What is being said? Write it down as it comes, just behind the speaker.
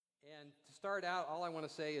start out, all I want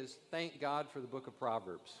to say is thank God for the book of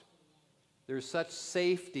Proverbs. There's such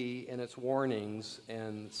safety in its warnings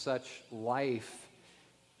and such life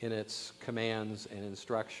in its commands and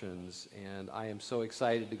instructions. And I am so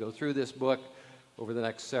excited to go through this book over the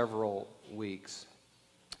next several weeks.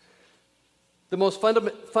 The most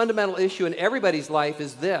fundamental issue in everybody's life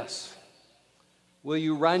is this: will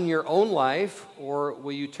you run your own life, or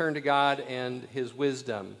will you turn to God and His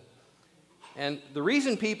wisdom? And the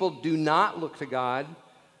reason people do not look to God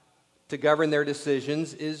to govern their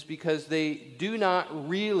decisions is because they do not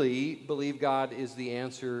really believe God is the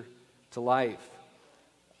answer to life.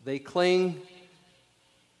 They cling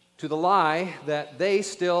to the lie that they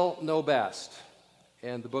still know best.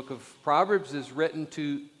 And the book of Proverbs is written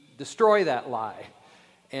to destroy that lie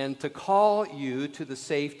and to call you to the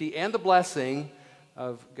safety and the blessing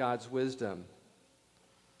of God's wisdom.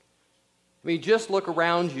 I mean, just look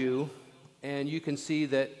around you and you can see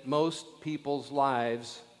that most people's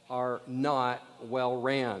lives are not well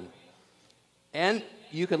ran. And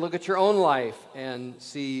you can look at your own life and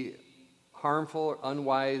see harmful,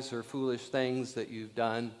 unwise, or foolish things that you've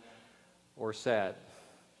done or said.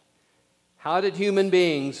 How did human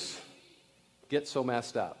beings get so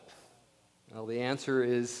messed up? Well, the answer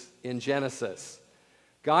is in Genesis.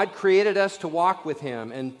 God created us to walk with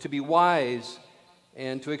Him and to be wise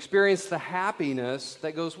and to experience the happiness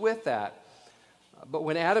that goes with that. But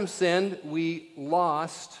when Adam sinned, we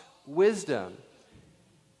lost wisdom.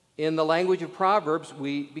 In the language of Proverbs,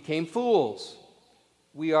 we became fools.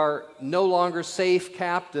 We are no longer safe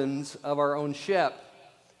captains of our own ship.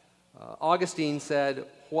 Augustine said,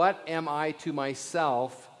 "What am I to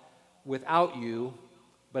myself without you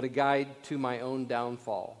but a guide to my own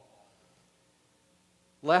downfall?"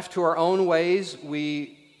 Left to our own ways,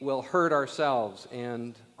 we will hurt ourselves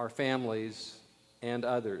and our families and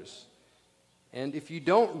others. And if you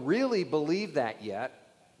don't really believe that yet,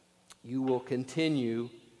 you will continue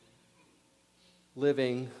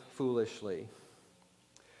living foolishly.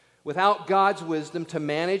 Without God's wisdom to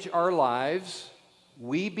manage our lives,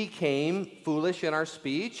 we became foolish in our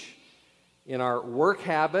speech, in our work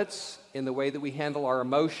habits, in the way that we handle our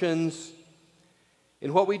emotions,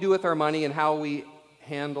 in what we do with our money, and how we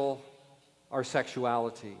handle our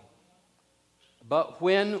sexuality. But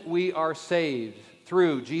when we are saved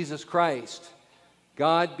through Jesus Christ,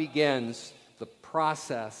 God begins the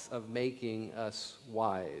process of making us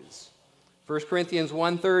wise. 1 Corinthians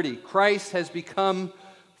 1:30, Christ has become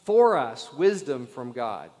for us wisdom from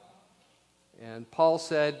God. And Paul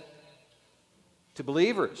said to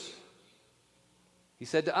believers, he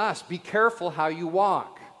said to us, be careful how you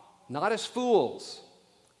walk, not as fools,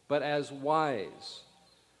 but as wise.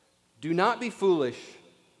 Do not be foolish,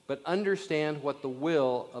 but understand what the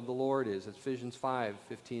will of the Lord is. It's Ephesians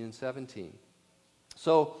 5:15 and 17.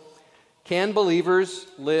 So, can believers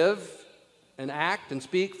live and act and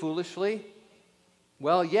speak foolishly?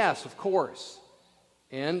 Well, yes, of course.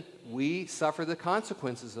 And we suffer the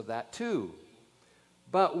consequences of that too.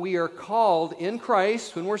 But we are called in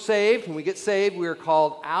Christ, when we're saved, when we get saved, we are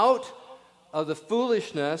called out of the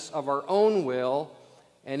foolishness of our own will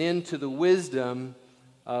and into the wisdom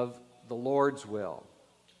of the Lord's will.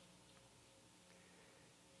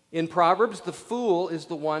 In Proverbs, the fool is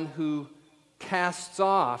the one who casts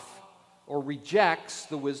off or rejects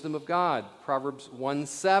the wisdom of God. Proverbs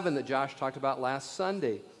 1:7 that Josh talked about last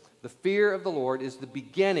Sunday. The fear of the Lord is the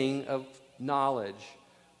beginning of knowledge,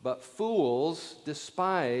 but fools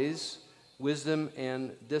despise wisdom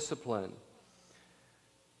and discipline.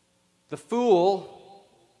 The fool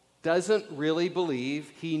doesn't really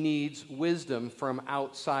believe he needs wisdom from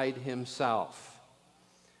outside himself.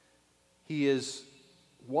 He is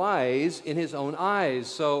wise in his own eyes,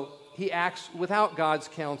 so he acts without God's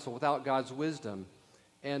counsel, without God's wisdom.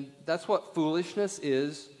 And that's what foolishness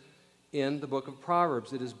is in the book of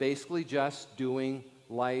Proverbs. It is basically just doing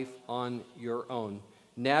life on your own,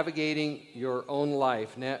 navigating your own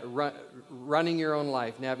life, running your own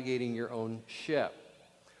life, navigating your own ship.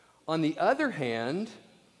 On the other hand,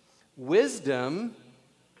 wisdom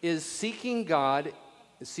is seeking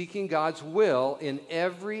God's will in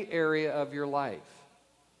every area of your life.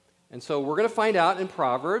 And so we're going to find out in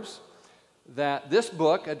Proverbs that this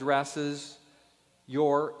book addresses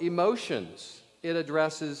your emotions. It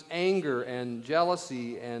addresses anger and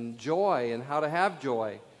jealousy and joy and how to have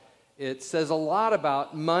joy. It says a lot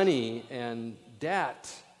about money and debt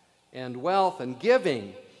and wealth and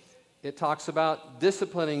giving. It talks about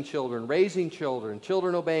disciplining children, raising children,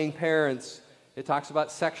 children obeying parents. It talks about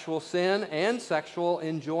sexual sin and sexual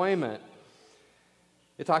enjoyment.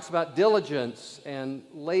 It talks about diligence and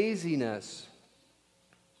laziness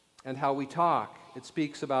and how we talk. It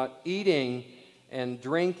speaks about eating and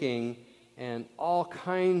drinking and all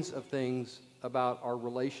kinds of things about our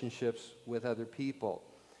relationships with other people.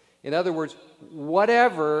 In other words,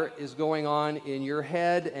 whatever is going on in your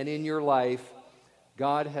head and in your life,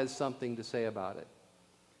 God has something to say about it.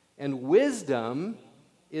 And wisdom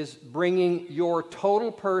is bringing your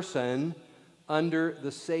total person under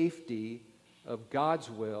the safety of God's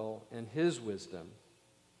will and His wisdom.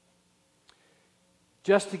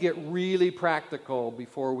 Just to get really practical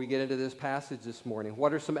before we get into this passage this morning,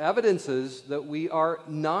 what are some evidences that we are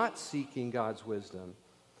not seeking God's wisdom?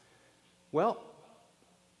 Well,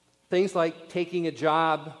 things like taking a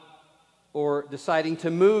job or deciding to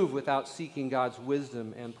move without seeking God's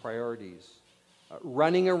wisdom and priorities.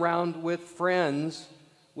 Running around with friends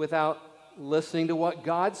without listening to what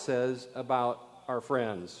God says about our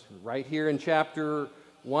friends. Right here in chapter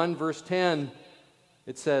 1, verse 10,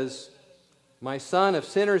 it says, "My son, if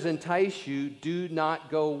sinners entice you, do not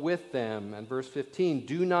go with them." And verse 15,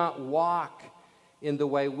 "Do not walk in the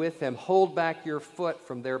way with them. Hold back your foot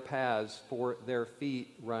from their paths, for their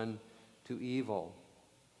feet run to evil."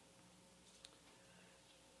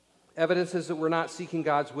 Evidences that we're not seeking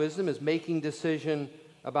God's wisdom is making decision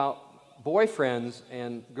about boyfriends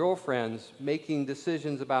and girlfriends, making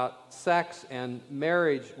decisions about sex and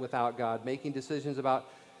marriage without God, making decisions about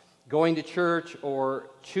going to church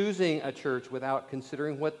or choosing a church without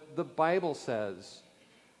considering what the Bible says,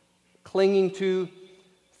 clinging to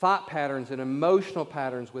thought patterns and emotional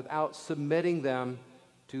patterns without submitting them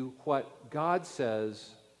to what God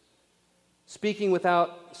says, speaking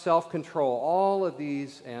without self-control. All of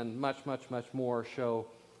these and much, much, much more show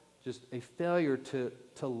just a failure to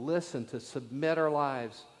listen, to submit our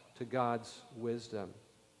lives to God's wisdom.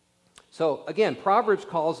 So again, Proverbs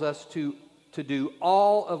calls us to do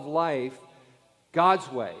all of life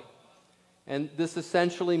God's way. And this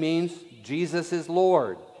essentially means Jesus is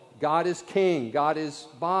Lord, God is King, God is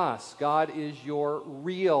boss, God is your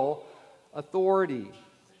real authority.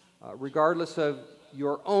 Regardless of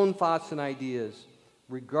your own thoughts and ideas,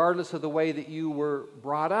 regardless of the way that you were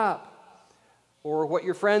brought up, or what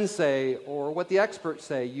your friends say, or what the experts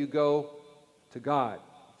say, you go to God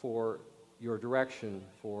for your direction,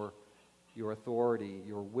 for your authority,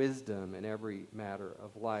 your wisdom in every matter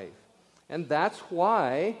of life. And that's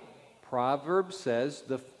why Proverbs says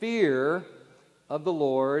the fear of the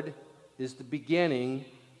Lord is the beginning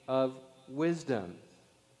of wisdom.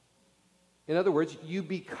 In other words, you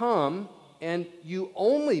become, and you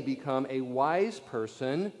only become, a wise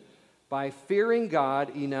person by fearing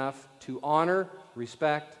God enough to honor,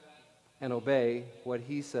 respect, and obey what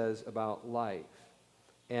He says about life.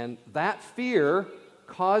 And that fear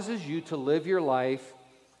causes you to live your life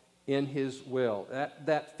in His will.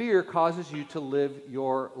 That fear causes you to live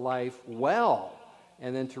your life well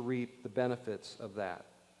and then to reap the benefits of that.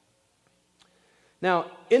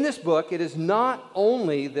 Now, in this book, it is not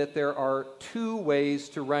only that there are two ways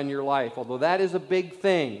to run your life, although that is a big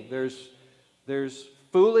thing. There's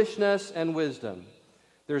foolishness and wisdom.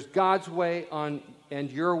 There's God's way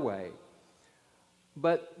and your way.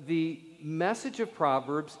 But the message of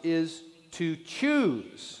Proverbs is to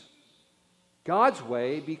choose God's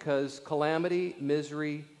way, because calamity,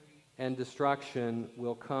 misery, and destruction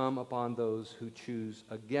will come upon those who choose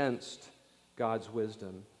against God's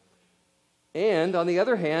wisdom. And on the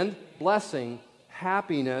other hand, blessing,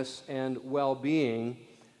 happiness, and well-being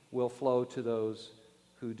will flow to those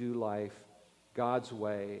who do life God's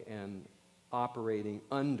way and operating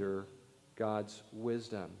under God's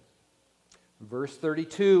wisdom. Verse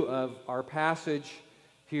 32 of our passage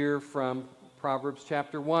here from Proverbs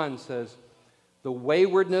chapter 1 says, "The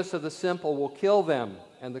waywardness of the simple will kill them,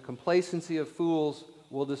 and the complacency of fools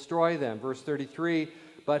will destroy them." Verse 33,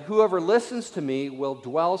 "But whoever listens to me will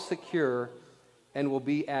dwell secure and will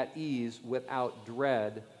be at ease without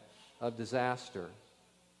dread of disaster."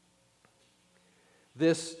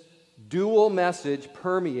 This dual message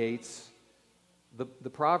permeates the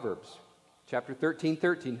Proverbs. Chapter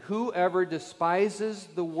 13:13, "Whoever despises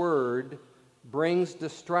the word brings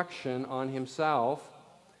destruction on himself,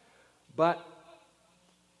 but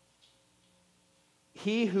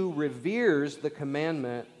he who reveres the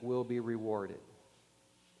commandment will be rewarded."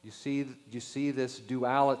 You see this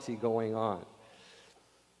duality going on.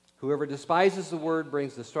 Whoever despises the word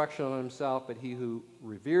brings destruction on himself, but he who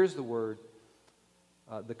reveres the word,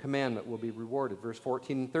 the commandment, will be rewarded. Verse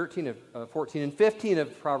 14 and 15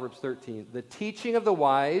 of Proverbs 13. "The teaching of the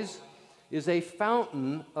wise is a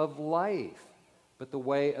fountain of life, but the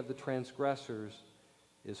way of the transgressors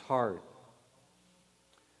is hard."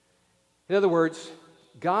 In other words,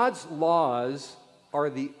 God's laws are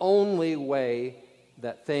the only way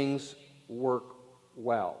that things work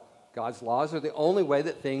well. God's laws are the only way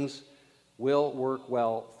that things will work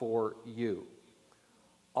well for you.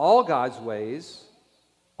 All God's ways,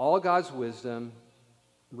 all God's wisdom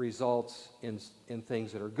results in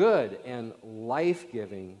things that are good and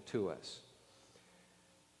life-giving to us.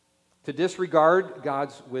 To disregard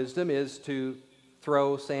God's wisdom is to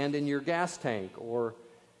throw sand in your gas tank, or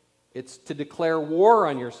it's to declare war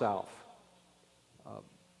on yourself.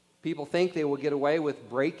 People think they will get away with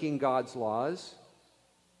breaking God's laws,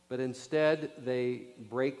 but instead they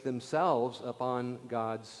break themselves upon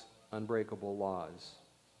God's unbreakable laws.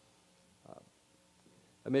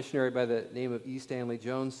 A missionary by the name of E. Stanley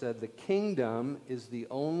Jones said, "The kingdom is the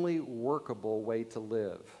only workable way to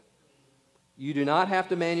live. You do not have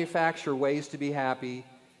to manufacture ways to be happy.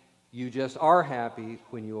 You just are happy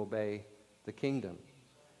when you obey the kingdom."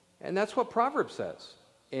 And that's what Proverbs says.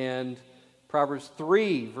 And Proverbs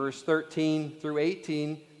 3, verse 13 through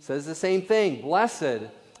 18 says the same thing. Blessed,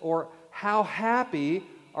 or how happy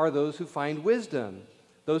are those who find wisdom,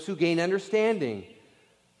 those who gain understanding.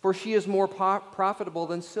 For she is more profitable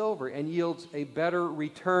than silver and yields a better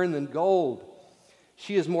return than gold.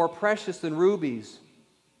 She is more precious than rubies.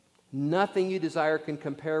 Nothing you desire can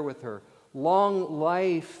compare with her. Long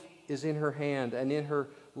life is in her hand, and in her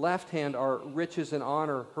left hand are riches and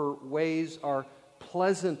honor. Her ways are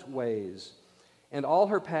pleasant ways, and all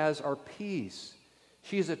her paths are peace.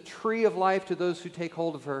 She is a tree of life to those who take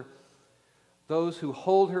hold of her. Those who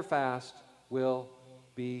hold her fast will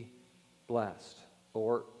be blessed.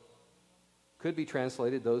 Or could be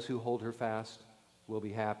translated, those who hold her fast will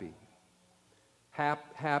be happy.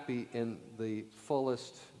 Happy in the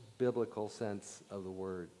fullest biblical sense of the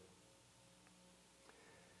word.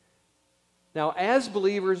 Now, as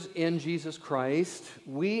believers in Jesus Christ,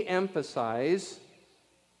 we emphasize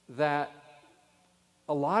that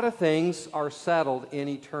a lot of things are settled in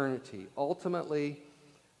eternity. Ultimately,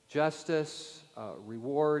 justice,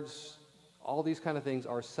 rewards, all these kind of things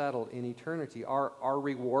are settled in eternity. Our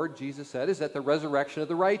reward, Jesus said, is at the resurrection of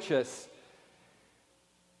the righteous.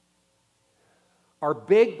 Our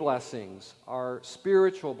big blessings are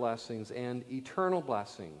spiritual blessings and eternal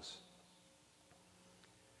blessings.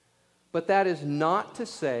 But that is not to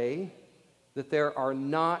say that there are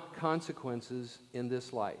not consequences in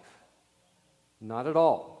this life. Not at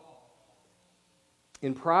all.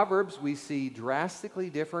 In Proverbs, we see drastically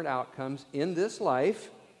different outcomes in this life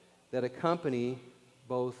that accompany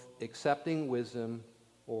both accepting wisdom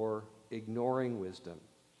or ignoring wisdom.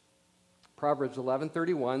 Proverbs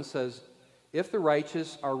 11:31 says, "If the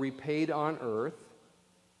righteous are repaid on earth,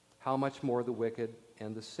 how much more the wicked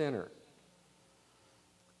and the sinner?"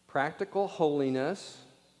 Practical holiness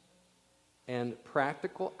and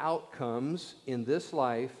practical outcomes in this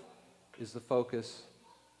life is the focus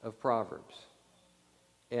of Proverbs.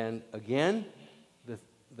 And again,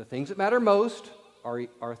 the things that matter most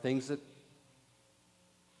are things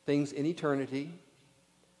in eternity.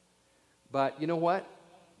 But you know what?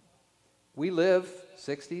 We live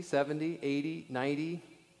 60, 70, 80, 90,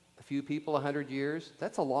 a few people 100 years.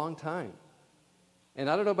 That's a long time. And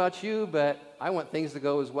I don't know about you, but I want things to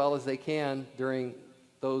go as well as they can during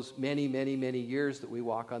those many, many, many years that we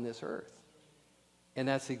walk on this earth. And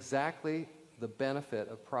that's exactly the benefit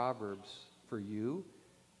of Proverbs for you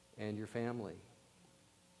and your family.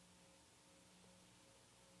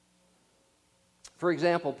 For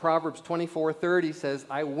example, Proverbs 24:30 says,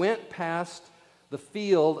 "I went past the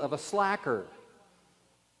field of a slacker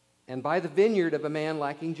and by the vineyard of a man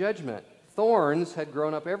lacking judgment. Thorns had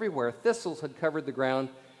grown up everywhere, thistles had covered the ground,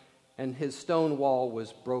 and his stone wall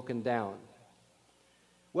was broken down."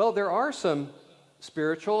 Well, there are some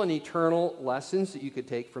spiritual and eternal lessons that you could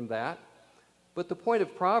take from that. But the point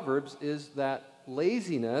of Proverbs is that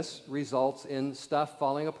laziness results in stuff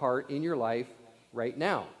falling apart in your life right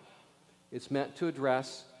now. It's meant to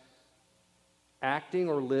address acting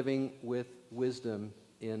or living with wisdom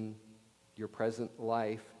in your present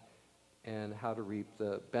life and how to reap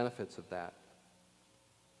the benefits of that.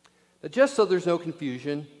 But just so there's no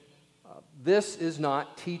confusion, this is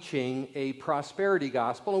not teaching a prosperity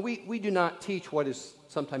gospel, and we do not teach what is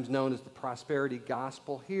sometimes known as the prosperity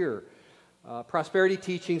gospel here. Prosperity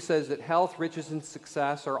teaching says that health, riches, and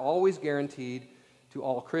success are always guaranteed to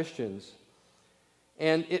all Christians.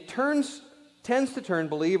 And it tends to turn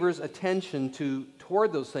believers' attention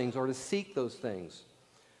toward those things or to seek those things.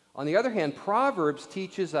 On the other hand, Proverbs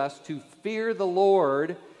teaches us to fear the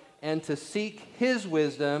Lord and to seek His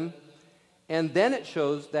wisdom, and then it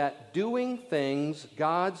shows that doing things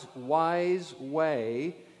God's wise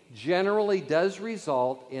way generally does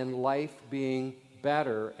result in life being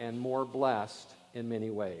better and more blessed in many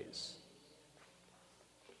ways.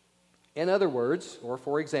 In other words, or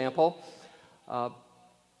for example,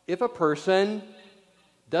 if a person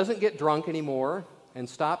doesn't get drunk anymore and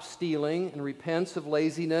stops stealing and repents of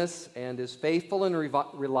laziness and is faithful and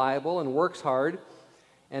reliable and works hard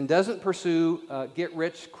and doesn't pursue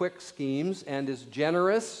get-rich-quick schemes and is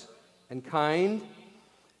generous and kind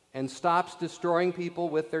and stops destroying people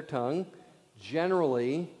with their tongue,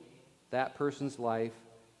 generally, that person's life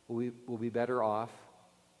will be better off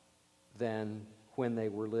than when they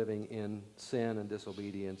were living in sin and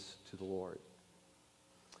disobedience to the Lord.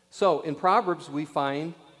 So, in Proverbs, we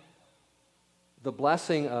find the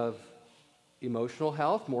blessing of emotional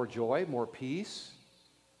health, more joy, more peace.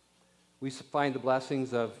 We find the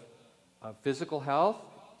blessings of physical health,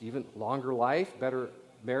 even longer life, better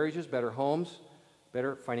marriages, better homes,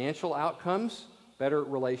 better financial outcomes, better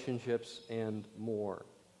relationships, and more.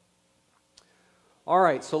 All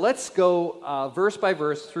right, so let's go verse by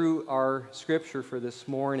verse through our scripture for this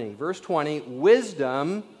morning. Verse 20,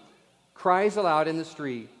 wisdom cries aloud in the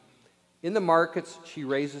street. In the markets, she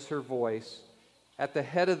raises her voice. At the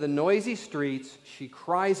head of the noisy streets, she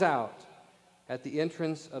cries out. At the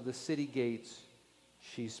entrance of the city gates,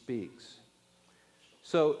 she speaks.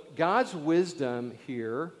 So God's wisdom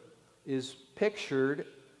here is pictured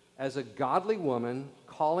as a godly woman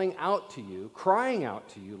calling out to you, crying out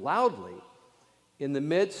to you loudly in the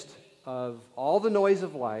midst of all the noise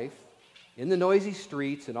of life, in the noisy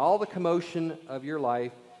streets and all the commotion of your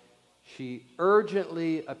life. She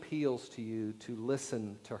urgently appeals to you to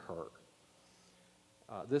listen to her.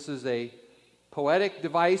 This is a poetic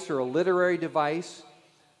device or a literary device,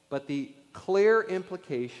 but the clear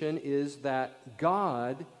implication is that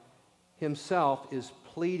God himself is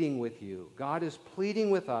pleading with you. God is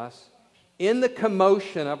pleading with us in the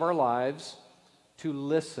commotion of our lives to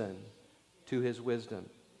listen to his wisdom.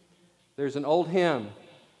 There's an old hymn.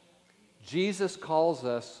 Jesus calls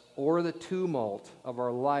us o'er the tumult of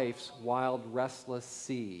our life's wild, restless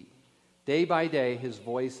sea. Day by day, his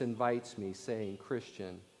voice invites me, saying,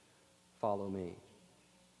 Christian, follow me.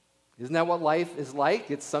 Isn't that what life is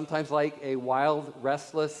like? It's sometimes like a wild,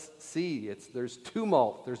 restless sea. There's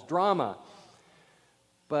tumult, there's drama.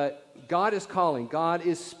 But God is calling, God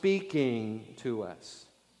is speaking to us.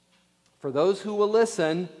 For those who will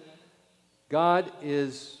listen, God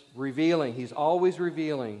is revealing. He's always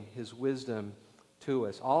revealing his wisdom to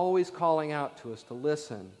us, always calling out to us to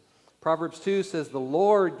listen. Proverbs 2 says, the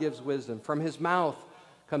Lord gives wisdom. From his mouth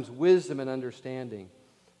comes wisdom and understanding.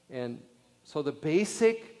 And so the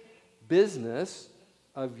basic business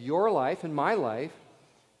of your life and my life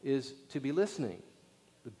is to be listening.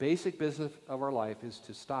 The basic business of our life is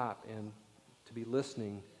to stop and to be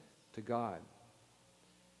listening to God.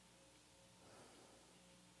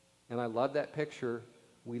 And I love that picture.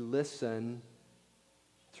 We listen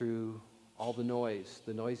through all the noise,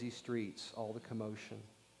 the noisy streets, all the commotion.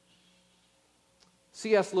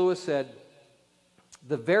 C.S. Lewis said,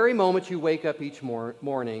 the very moment you wake up each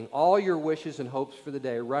morning, all your wishes and hopes for the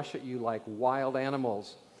day rush at you like wild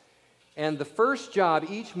animals. And the first job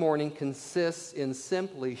each morning consists in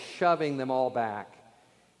simply shoving them all back,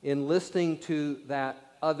 in listening to that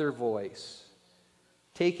other voice,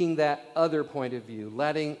 taking that other point of view,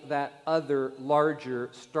 letting that other larger,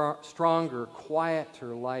 stronger,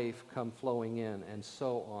 quieter life come flowing in, and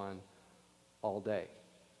so on all day.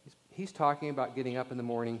 He's talking about getting up in the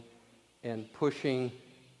morning and pushing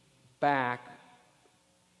back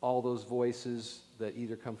all those voices that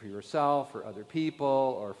either come from yourself or other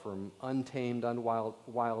people or from untamed,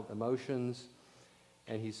 wild emotions.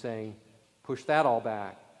 And he's saying, push that all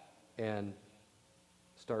back and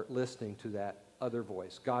start listening to that other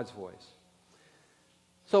voice, God's voice.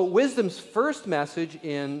 So wisdom's first message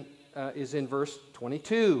is in verse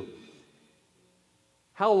 22.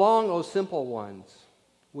 How long, O simple ones,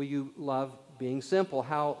 will you love being simple?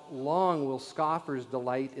 How long will scoffers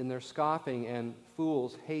delight in their scoffing and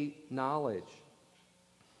fools hate knowledge?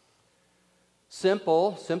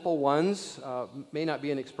 Simple ones may not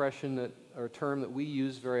be an expression or term that we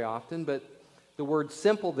use very often, but the word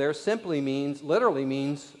simple there literally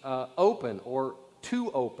means open or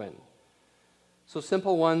to open. So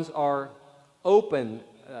simple ones are open,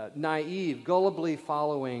 naive, gullibly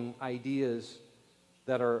following ideas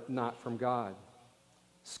that are not from God.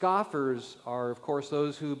 Scoffers are, of course,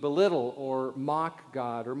 those who belittle or mock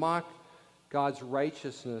God or mock God's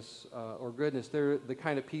righteousness or goodness. They're the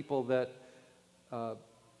kind of people that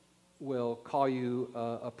will call you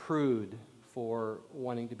a prude for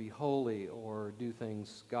wanting to be holy or do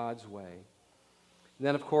things God's way. And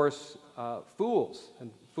then, of course, fools.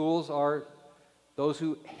 And fools are those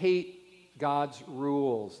who hate God's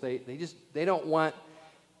rules. They don't want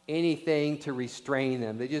anything to restrain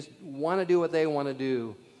them. They just want to do what they want to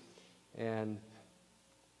do, and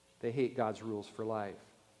they hate God's rules for life.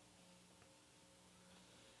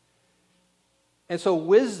 And so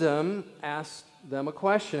wisdom asks them a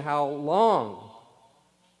question: how long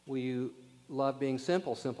will you love being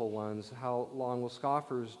simple, simple ones? How long will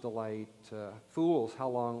scoffers delight fools? How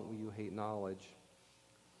long will you hate knowledge?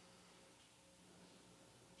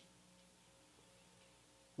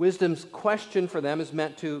 Wisdom's question for them is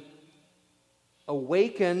meant to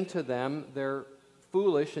awaken to them their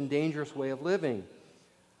foolish and dangerous way of living.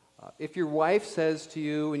 If your wife says to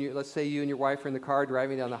you, and let's say you and your wife are in the car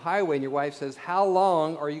driving down the highway, and your wife says, "How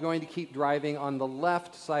long are you going to keep driving on the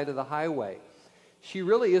left side of the highway?" She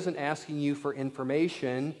really isn't asking you for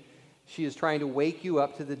information. She is trying to wake you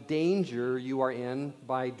up to the danger you are in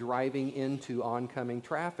by driving into oncoming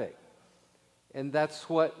traffic. And that's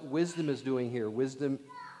what wisdom is doing here. Wisdom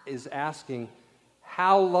is asking,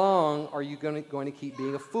 how long are you going to keep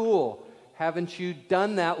being a fool? Haven't you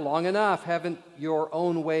done that long enough? Haven't your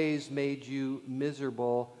own ways made you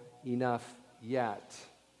miserable enough yet?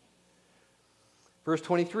 Verse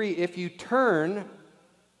 23, if you turn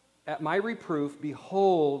at my reproof,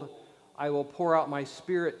 behold, I will pour out my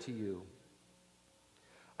spirit to you.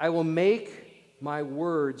 I will make my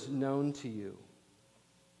words known to you.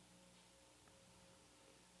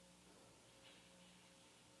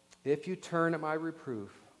 If you turn at my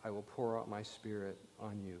reproof, I will pour out my spirit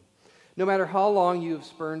on you. No matter how long you have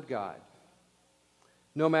spurned God,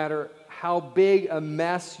 no matter how big a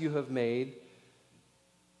mess you have made,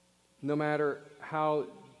 no matter how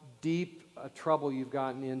deep a trouble you've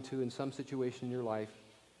gotten into in some situation in your life,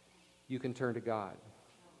 you can turn to God.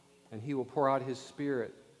 And He will pour out His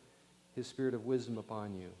Spirit of wisdom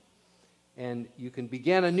upon you. And you can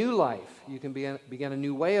begin a new life. You can begin a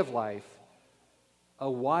new way of life. A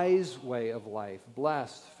wise way of life,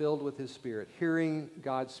 blessed, filled with His Spirit, hearing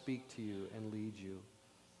God speak to you and lead you.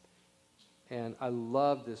 And I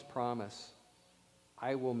love this promise.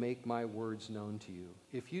 I will make my words known to you.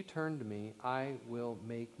 If you turn to me, I will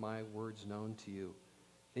make my words known to you.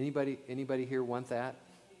 Anybody here want that?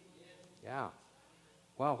 Yeah.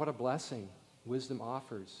 Wow, what a blessing wisdom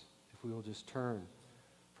offers if we will just turn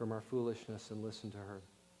from our foolishness and listen to her.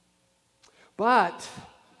 But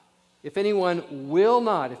if anyone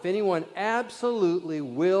absolutely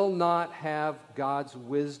will not have God's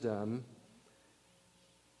wisdom,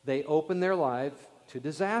 they open their life to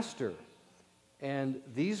disaster. And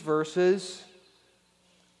these verses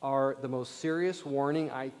are the most serious warning,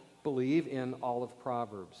 I believe, in all of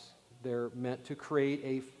Proverbs. They're meant to create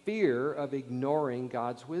a fear of ignoring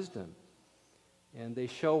God's wisdom. And they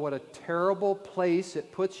show what a terrible place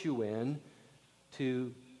it puts you in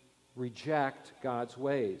to reject God's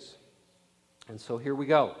ways. And so here we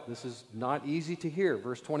go. This is not easy to hear.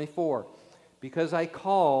 Verse 24. Because I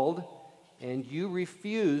called and you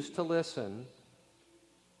refused to listen,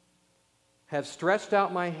 have stretched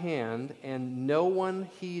out my hand and no one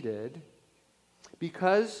heeded,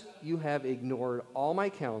 because you have ignored all my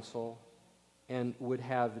counsel and would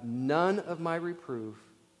have none of my reproof,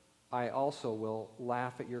 I also will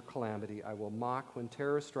laugh at your calamity. I will mock when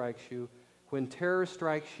terror strikes you. When terror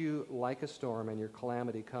strikes you like a storm and your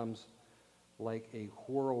calamity comes like a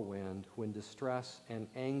whirlwind, when distress and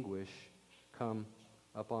anguish come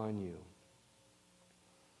upon you.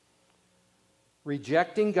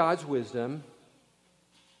 Rejecting God's wisdom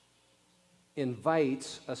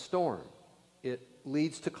invites a storm. It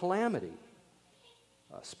leads to calamity.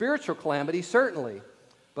 Spiritual calamity, certainly,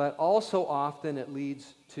 but also often it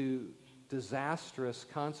leads to disastrous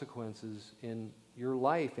consequences in your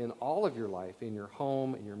life, in all of your life, in your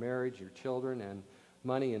home, in your marriage, your children, and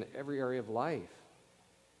money, in every area of life.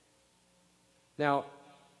 Now,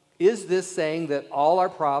 is this saying that all our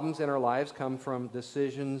problems in our lives come from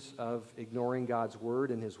decisions of ignoring God's word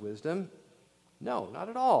and His wisdom? No, not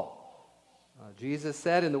at all. Jesus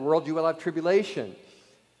said, in the world you will have tribulation.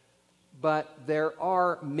 But there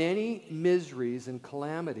are many miseries and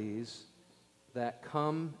calamities that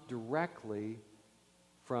come directly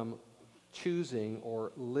from choosing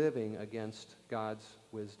or living against God's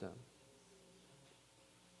wisdom.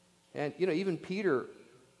 And, even Peter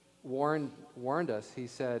warned us. He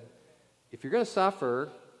said, if you're going to suffer,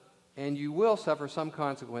 and you will suffer some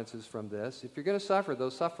consequences from this, if you're going to suffer,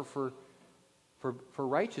 those suffer for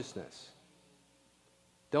righteousness.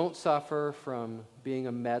 Don't suffer from being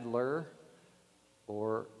a meddler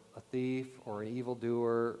or a thief or an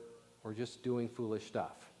evildoer or just doing foolish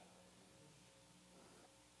stuff.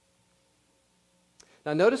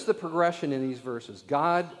 Now notice the progression in these verses.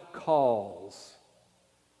 God calls.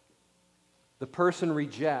 The person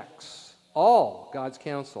rejects. all God's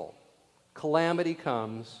counsel. Calamity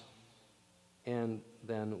comes, and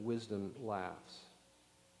then wisdom laughs.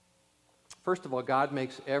 First of all, God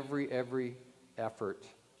makes every effort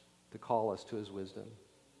to call us to his wisdom.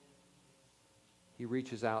 He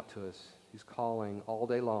reaches out to us. He's calling all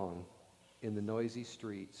day long in the noisy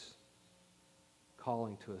streets,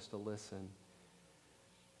 calling to us to listen.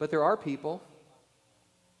 But there are people,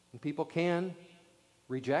 and people can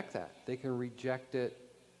reject that. They can reject it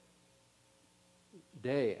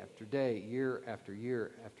day after day, year after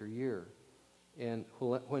year after year. And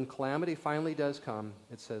when calamity finally does come,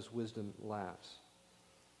 it says wisdom laughs.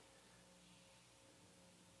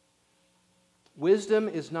 Wisdom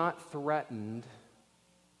is not threatened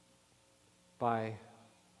by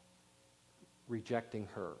rejecting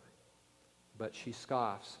her, but she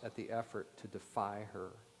scoffs at the effort to defy her.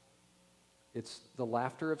 It's the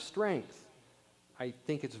laughter of strength. I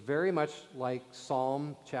think it's very much like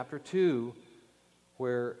Psalm chapter 2,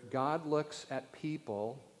 where God looks at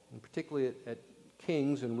people, and particularly at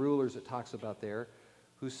kings and rulers it talks about there,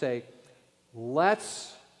 who say,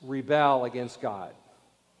 let's rebel against God.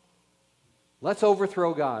 Let's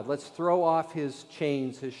overthrow God. Let's throw off his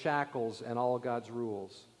chains, his shackles, and all God's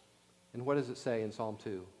rules. And what does it say in Psalm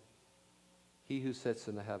 2? He who sits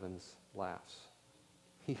in the heavens laughs.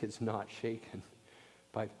 He is not shaken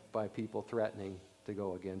by people threatening to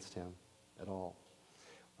go against him at all.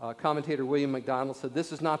 Commentator William MacDonald said,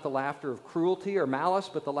 this is not the laughter of cruelty or malice,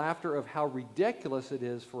 but the laughter of how ridiculous it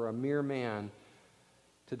is for a mere man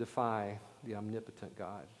to defy the omnipotent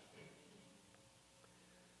God.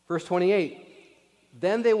 Verse 28,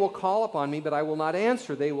 then they will call upon me, but I will not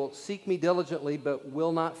answer. They will seek me diligently, but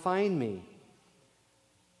will not find me.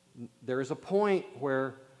 There is a point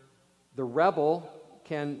where the rebel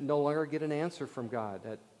can no longer get an answer from God.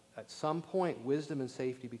 At some point, wisdom and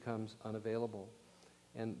safety becomes unavailable.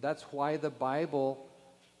 And that's why the Bible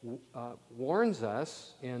warns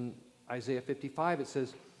us in Isaiah 55. It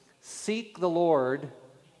says, seek the Lord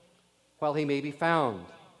while he may be found,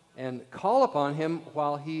 and call upon him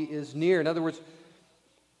while he is near. In other words,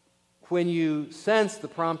 when you sense the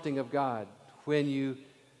prompting of God, when you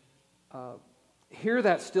hear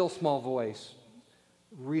that still small voice,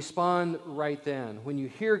 respond right then. When you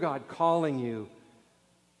hear God calling you,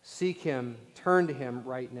 seek him, turn to him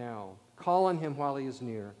right now. Call on him while he is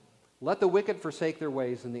near. Let the wicked forsake their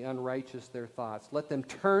ways and the unrighteous their thoughts. Let them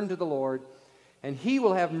turn to the Lord, and he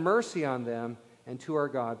will have mercy on them, and to our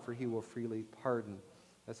God, for he will freely pardon.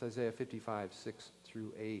 That's Isaiah 55, 6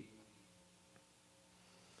 through 8.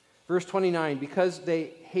 Verse 29, because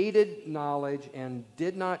they hated knowledge and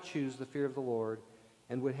did not choose the fear of the Lord,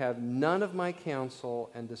 and would have none of my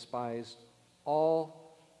counsel, and despised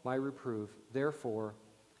all my reproof, therefore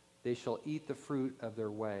they shall eat the fruit of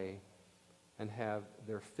their way, and have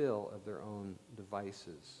their fill of their own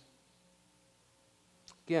devices.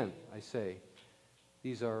 Again, I say,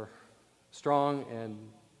 these are strong and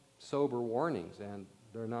sober warnings, and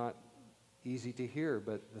they're not easy to hear.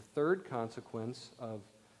 But the third consequence of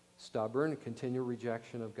stubborn, continual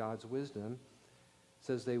rejection of God's wisdom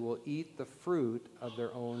says they will eat the fruit of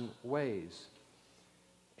their own ways.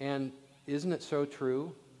 And isn't it so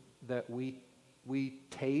true that we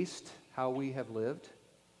taste how we have lived?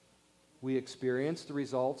 We experience the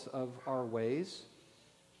results of our ways.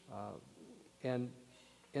 And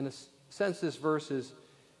in a sense, this verse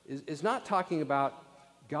is not talking about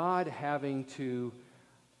God having to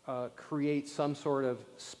create some sort of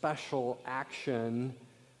special action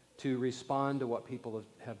to respond to what people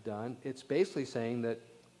have done. It's basically saying that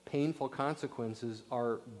painful consequences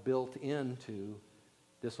are built into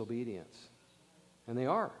disobedience. And they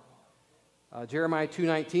are. Jeremiah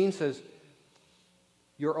 2:19 says,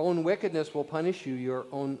 your own wickedness will punish you. Your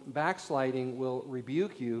own backsliding will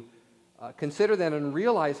rebuke you. Consider that and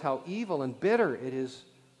realize how evil and bitter it is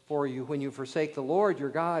for you when you forsake the Lord your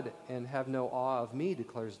God and have no awe of me,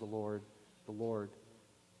 declares the Lord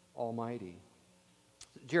Almighty.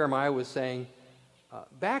 Jeremiah was saying,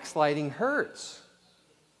 backsliding hurts.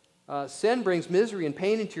 Sin brings misery and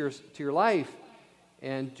pain into your life.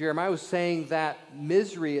 And Jeremiah was saying that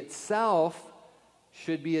misery itself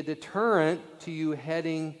should be a deterrent to you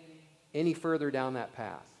heading any further down that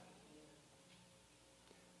path.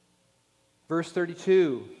 Verse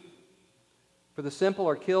 32, for the simple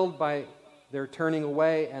are killed by their turning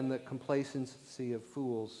away, and the complacency of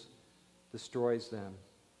fools destroys them.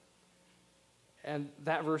 And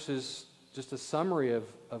that verse is just a summary of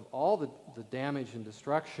all the damage and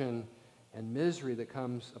destruction and misery that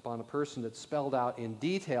comes upon a person that's spelled out in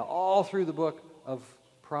detail all through the book of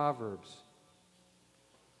Proverbs.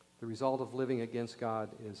 The result of living against God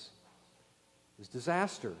is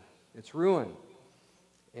disaster. It's ruin.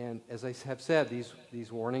 And as I have said,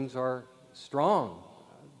 these warnings are strong.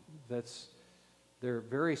 They're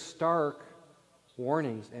very stark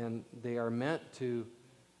warnings, and they are meant to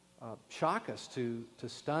shock us, to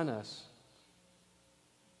stun us,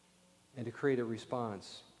 and to create a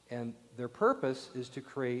response. And their purpose is to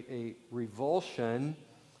create a revulsion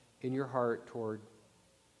in your heart toward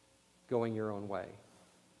going your own way.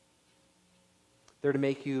 They're to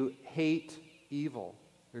make you hate evil.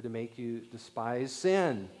 They're to make you despise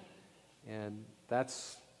sin. And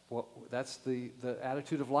that's the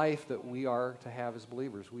attitude of life that we are to have as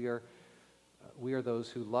believers. We are those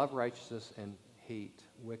who love righteousness and hate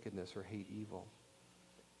wickedness or hate evil.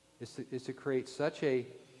 It's to create such a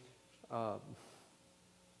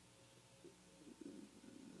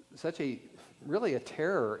really a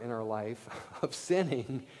terror in our life of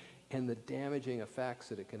sinning and the damaging effects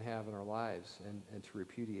that it can have in our lives, and to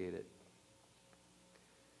repudiate it.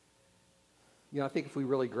 I think if we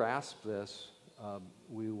really grasp this,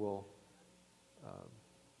 we will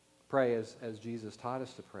pray as Jesus taught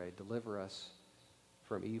us to pray: deliver us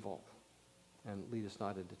from evil and lead us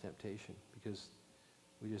not into temptation. Because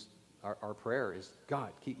our prayer is,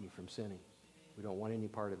 God, keep me from sinning. We don't want any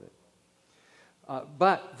part of it.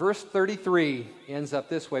 But verse 33 ends up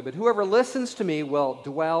this way: but whoever listens to me will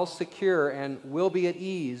dwell secure and will be at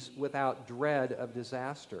ease without dread of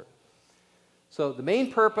disaster. So the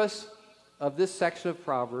main purpose of this section of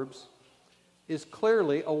Proverbs is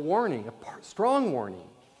clearly a warning, a strong warning.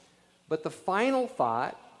 But the final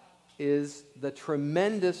thought is the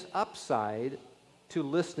tremendous upside to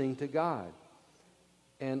listening to God.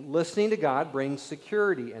 And listening to God brings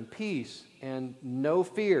security and peace and no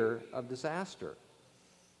fear of disaster.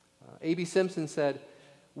 A.B. Simpson said,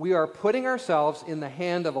 "We are putting ourselves in the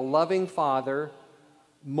hand of a loving Father,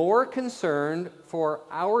 more concerned for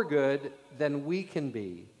our good than we can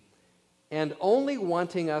be, and only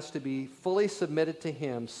wanting us to be fully submitted to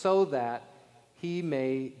Him so that He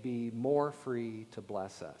may be more free to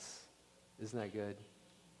bless us." Isn't that good?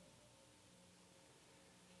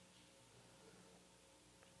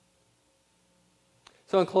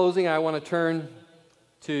 So in closing, I want to turn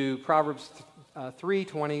to Proverbs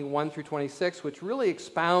 3:21 through 26, which really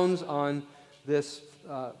expounds on this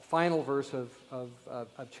final verse of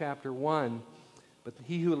chapter 1. But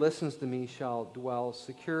he who listens to me shall dwell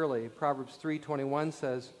securely. Proverbs 3:21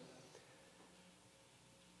 says,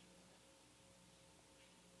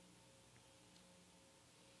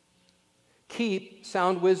 "Keep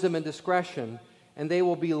sound wisdom and discretion, and they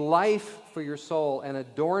will be life for your soul and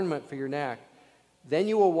adornment for your neck. Then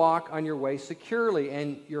you will walk on your way securely,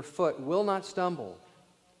 and your foot will not stumble.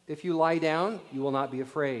 If you lie down, you will not be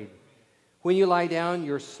afraid. When you lie down,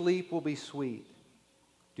 your sleep will be sweet.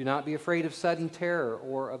 Do not be afraid of sudden terror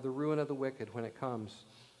or of the ruin of the wicked when it comes.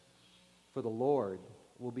 For the Lord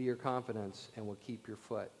will be your confidence and will keep your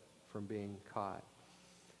foot from being caught."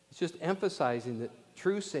 It's just emphasizing that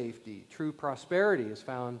true safety, true prosperity is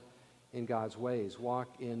found in God's ways.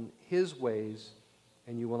 Walk in His ways,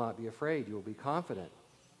 and you will not be afraid. You will be confident.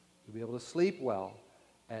 You'll be able to sleep well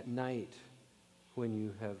at night when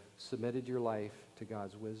you have submitted your life to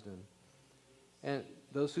God's wisdom. And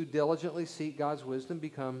those who diligently seek God's wisdom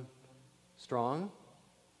become strong,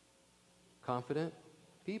 confident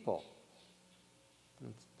people.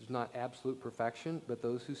 There's not absolute perfection, but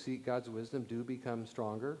those who seek God's wisdom do become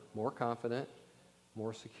stronger, more confident,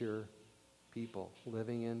 more secure people,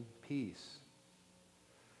 living in peace.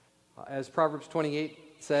 As Proverbs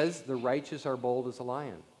 28 says, the righteous are bold as a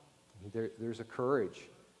lion. There's a courage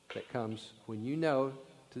that comes when you know,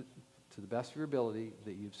 to the best of your ability,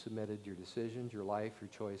 that you've submitted your decisions, your life, your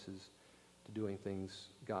choices to doing things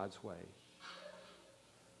God's way.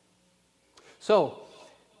 So,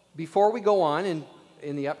 before we go on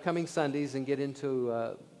in the upcoming Sundays and get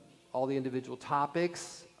into all the individual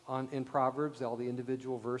topics in Proverbs, all the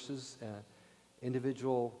individual verses,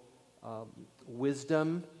 individual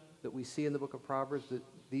wisdom that we see in the book of Proverbs, that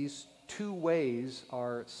these two ways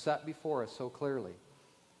are set before us so clearly.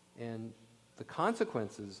 And the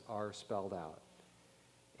consequences are spelled out.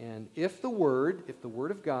 And if the Word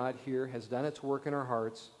of God here has done its work in our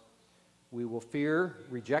hearts, we will fear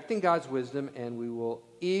rejecting God's wisdom, and we will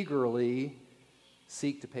eagerly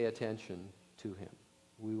seek to pay attention to Him.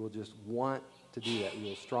 We will just want to do that. We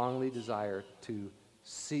will strongly desire to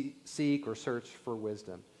seek or search for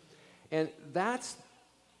wisdom. And that's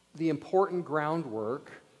the important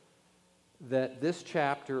groundwork that this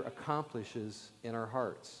chapter accomplishes in our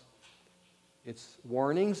hearts. Its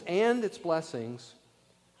warnings and its blessings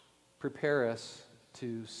prepare us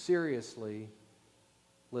to seriously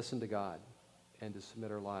listen to God and to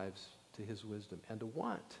submit our lives to His wisdom and to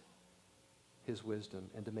want His wisdom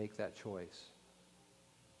and to make that choice.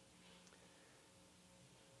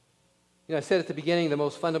 You know, I said at the beginning, the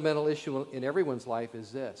most fundamental issue in everyone's life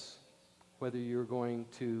is this: whether you're going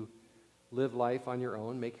to live life on your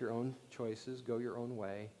own, make your own choices, go your own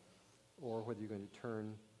way, or whether you're going to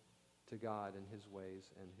turn to God and His ways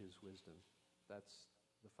and His wisdom. That's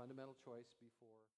the fundamental choice before.